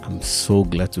I'm so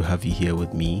glad to have you here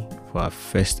with me for our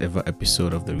first ever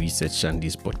episode of the Research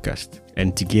Shandy's podcast.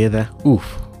 And together,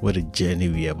 what a journey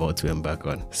we are about to embark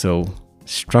on. So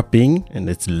strap in and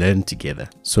let's learn together.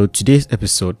 So today's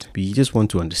episode, we just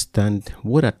want to understand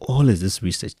what at all is this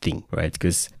research thing, right?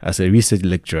 Because as a research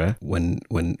lecturer, when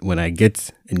I get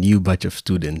a new batch of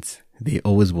students, they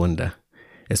always wonder,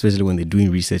 especially when they're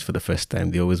doing research for the first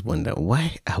time, they always wonder,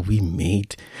 why are we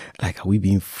are we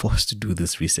being forced to do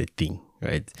this research thing,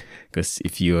 right? Because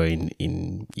if you're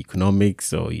in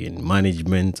economics or you're in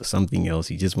management or something else,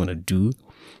 you just want to do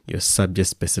your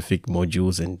subject-specific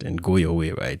modules and go your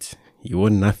way, right? You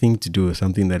want nothing to do with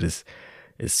something that is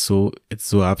so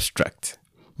abstract.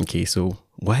 Okay, so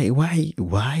why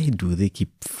do they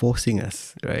keep forcing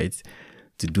us, right,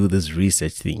 to do this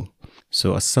research thing?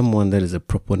 So as someone that is a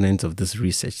proponent of this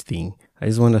research thing, I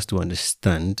just want us to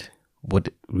understand what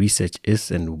research is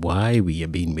and why we are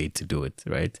being made to do it,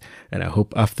 right? And I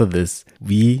hope after this,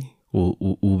 we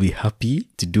will be happy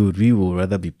to do it. We will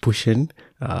rather be pushing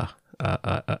our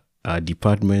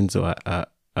departments or our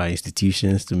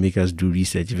institutions to make us do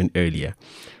research even earlier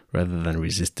rather than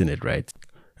resisting it, right?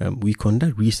 We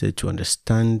conduct research to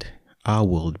understand our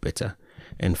world better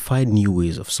and find new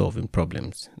ways of solving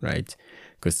problems, right?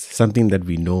 Because something that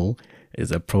we know is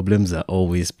that problems are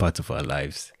always part of our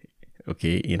lives.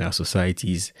 Okay, in our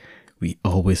societies, we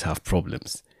always have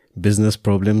problems. Business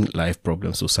problems, life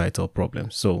problems, societal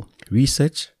problems. So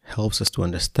research helps us to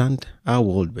understand our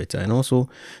world better and also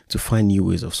to find new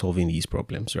ways of solving these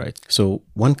problems, right? So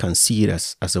one can see it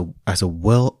as a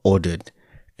well-ordered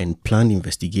and planned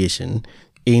investigation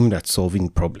aimed at solving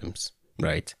problems,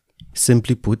 right?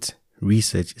 Simply put,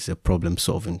 research is a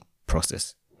problem-solving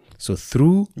process. So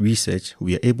through research,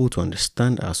 we are able to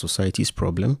understand our society's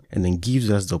problem and then gives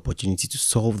us the opportunity to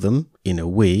solve them in a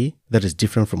way that is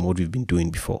different from what we've been doing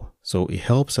before. So it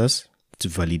helps us to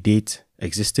validate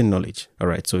existing knowledge. All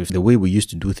right. So if the way we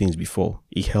used to do things before,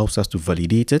 it helps us to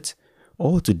validate it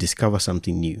or to discover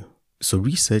something new. So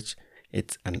research,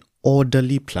 it's an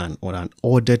orderly plan or an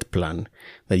ordered plan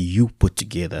that you put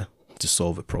together to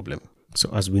solve a problem.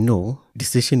 So as we know,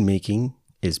 decision making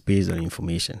is based on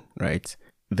information, right?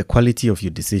 The quality of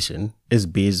your decision is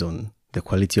based on the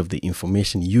quality of the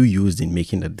information you used in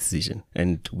making that decision.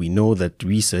 And we know that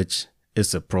research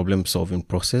is a problem-solving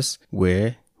process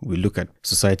where we look at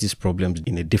society's problems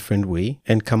in a different way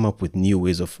and come up with new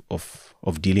ways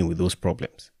of dealing with those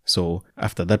problems. So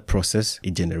after that process,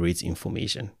 it generates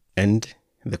information. And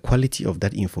the quality of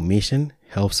that information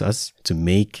helps us to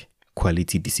make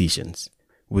quality decisions.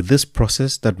 With this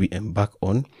process that we embark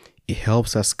on, it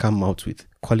helps us come out with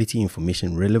quality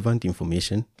information, relevant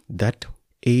information that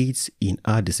aids in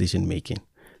our decision making.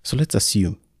 So let's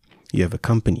assume you have a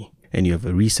company and you have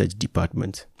a research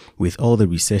department. With all the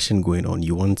recession going on,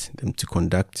 you want them to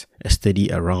conduct a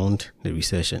study around the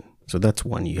recession. So that's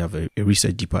one, you have a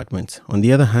research department. On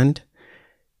the other hand,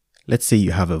 let's say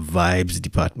you have a vibes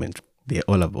department. They're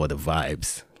all about the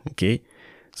vibes, okay?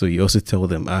 So you also tell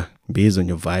them, based on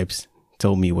your vibes,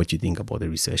 tell me what you think about the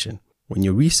recession. When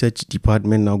your research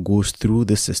department now goes through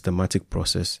this systematic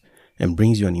process and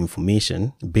brings you an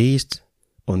information based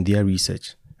on their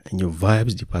research, and your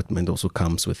vibes department also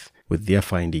comes with their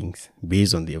findings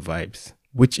based on their vibes,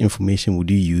 which information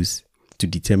would you use to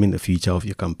determine the future of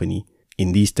your company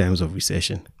in these times of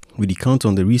recession? Would you count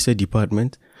on the research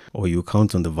department or you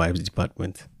count on the vibes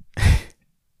department?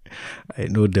 I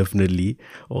know definitely,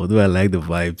 although I like the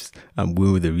vibes, I'm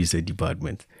going with the research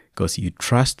department because you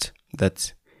trust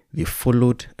that they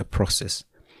followed a process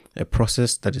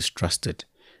that is trusted.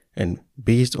 And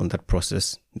based on that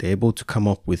process, they're able to come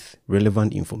up with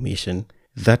relevant information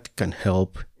that can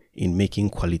help in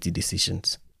making quality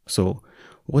decisions. So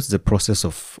what's the process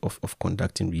of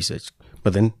conducting research?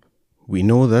 But then we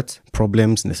know that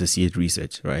problems necessitate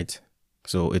research, right?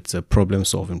 So it's a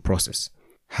problem-solving process.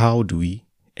 How do we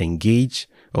engage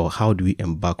or how do we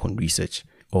embark on research?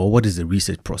 Or what is the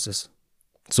research process?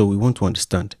 So we want to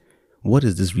understand, what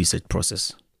is this research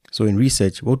process? So in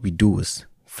research, what we do is,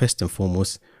 first and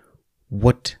foremost,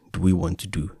 what do we want to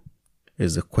do?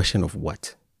 Is a question of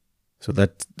what. So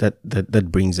that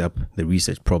brings up the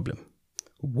research problem.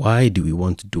 Why do we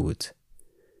want to do it?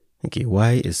 Okay,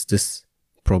 why is this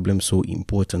problem so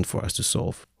important for us to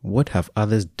solve? What have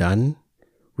others done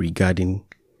regarding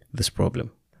this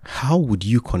problem? How would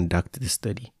you conduct this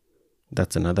study?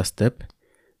 That's another step.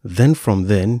 Then from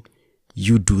then,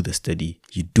 you do the study.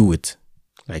 You do it.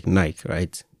 Like Nike,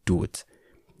 right? Do it.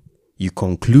 You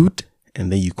conclude and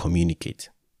then you communicate.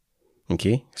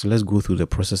 Okay, so let's go through the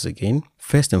process again.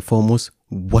 First and foremost,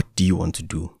 what do you want to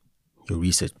do? Your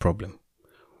research problem.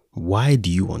 Why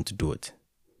do you want to do it?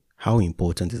 How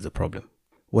important is the problem?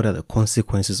 What are the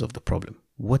consequences of the problem?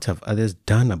 What have others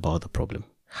done about the problem?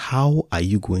 How are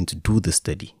you going to do the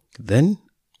study? Then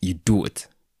you do it.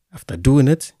 After doing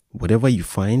it, whatever you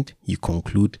find, you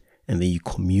conclude, and then you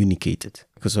communicate it.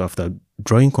 Because after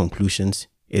drawing conclusions,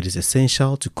 it is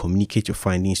essential to communicate your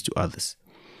findings to others.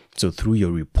 So through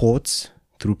your reports,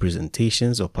 through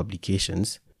presentations or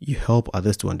publications, you help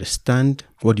others to understand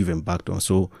what you've embarked on.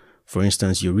 So, for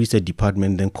instance, your research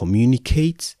department then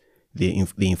communicates the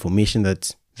information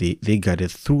that they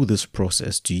gathered through this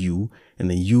process to you, and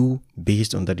then you,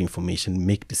 based on that information,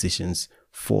 make decisions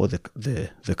for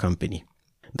the company.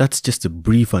 That's just a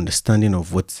brief understanding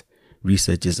of what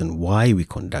research is and why we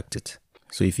conduct it.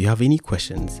 So if you have any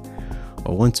questions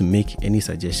or want to make any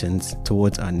suggestions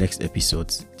towards our next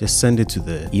episodes, just send it to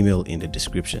the email in the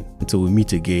description. Until we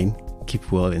meet again, keep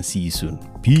well and see you soon.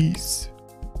 Peace.